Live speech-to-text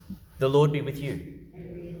The Lord be with you.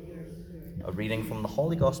 A reading from the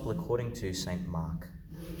Holy Gospel according to St. Mark.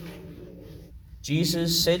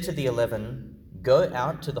 Jesus said to the 11, "Go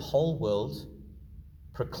out to the whole world,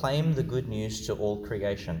 proclaim the good news to all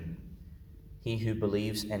creation. He who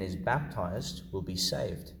believes and is baptized will be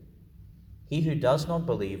saved. He who does not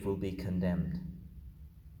believe will be condemned.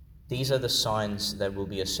 These are the signs that will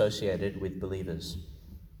be associated with believers.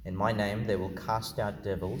 In my name they will cast out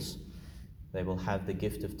devils. They will have the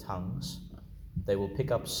gift of tongues. They will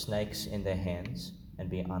pick up snakes in their hands and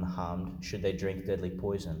be unharmed should they drink deadly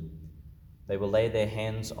poison. They will lay their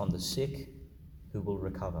hands on the sick, who will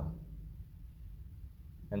recover."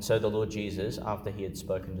 And so the Lord Jesus, after he had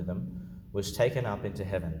spoken to them, was taken up into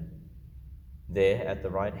heaven. There, at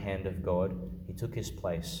the right hand of God, he took his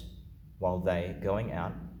place, while they, going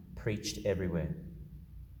out, preached everywhere,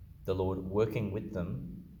 the Lord working with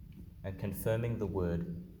them and confirming the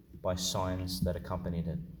word by signs that accompanied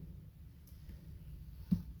it.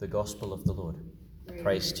 The Gospel of the Lord.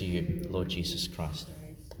 Praise to you, Lord Jesus Christ.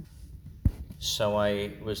 So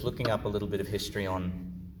I was looking up a little bit of history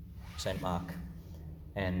on St. Mark,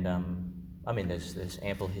 and there's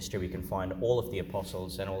ample history. We can find all of the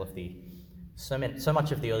apostles and all of so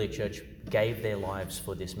much of the early church gave their lives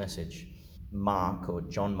for this message. Mark, or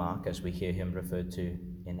John Mark, as we hear him referred to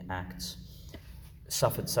in Acts,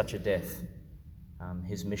 suffered such a death.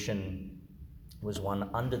 His mission was one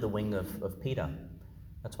under the wing of Peter.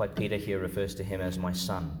 That's why Peter here refers to him as my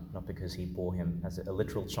son, not because he bore him as a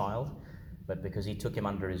literal child, but because he took him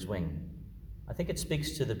under his wing. I think it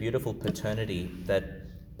speaks to the beautiful paternity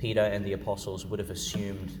that Peter and the apostles would have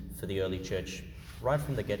assumed for the early church right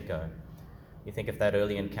from the get-go. You think of that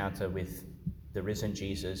early encounter with the risen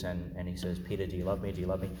Jesus, and he says, "Peter, do you love me? Do you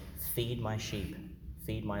love me? Feed my sheep,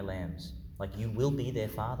 feed my lambs." Like, you will be their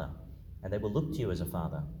father, and they will look to you as a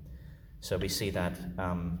father. So we see that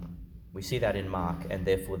in Mark, and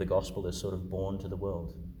therefore the gospel is sort of born to the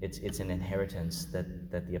world. It's an inheritance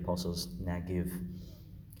that the apostles now give.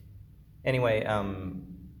 Anyway,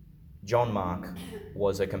 John Mark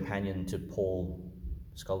was a companion to Paul,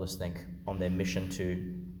 scholars think, on their mission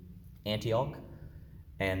to Antioch,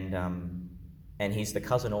 and he's the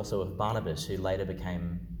cousin also of Barnabas, who later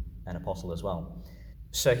became an apostle as well.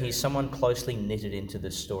 So he's someone closely knitted into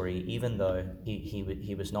this story, even though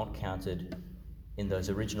he was not counted in those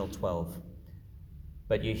original 12.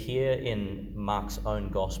 But you hear in Mark's own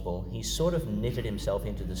gospel, he sort of knitted himself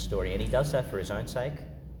into the story, and he does that for his own sake,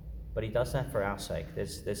 but he does that for our sake.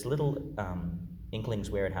 There's little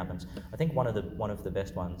inklings where it happens. I think one of the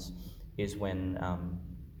best ones is when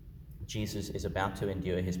Jesus is about to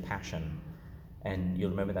endure his passion, and you'll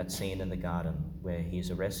remember that scene in the garden where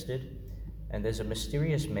he's arrested, and there's a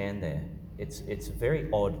mysterious man there. It's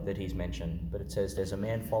very odd that he's mentioned, but it says there's a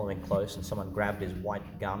man following close, and someone grabbed his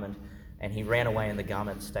white garment, and he ran away, and the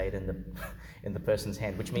garment stayed in the person's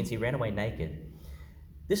hand, which means he ran away naked.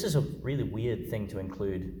 This is a really weird thing to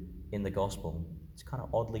include in the gospel. It's kind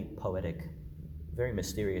of oddly poetic, very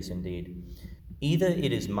mysterious indeed. Either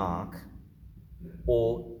it is Mark,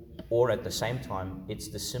 or at the same time, it's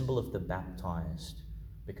the symbol of the baptized.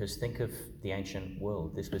 Because think of the ancient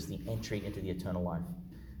world. This was the entry into the eternal life.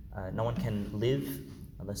 No one can live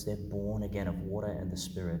unless they're born again of water and the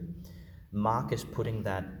Spirit. Mark is putting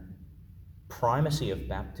that primacy of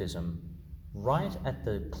baptism right at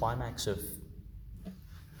the climax of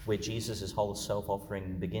where Jesus' whole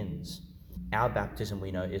self-offering begins. Our baptism,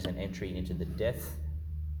 we know, is an entry into the death,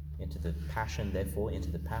 into the passion, therefore,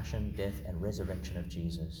 into the passion, death, and resurrection of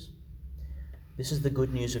Jesus. This is the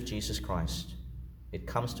good news of Jesus Christ. It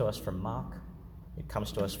comes to us from Mark. It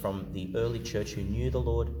comes to us from the early church who knew the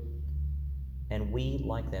Lord. And we,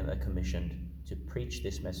 like them, are commissioned to preach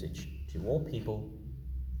this message to all people,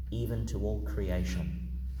 even to all creation,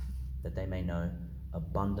 that they may know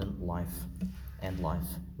abundant life and life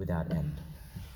without end.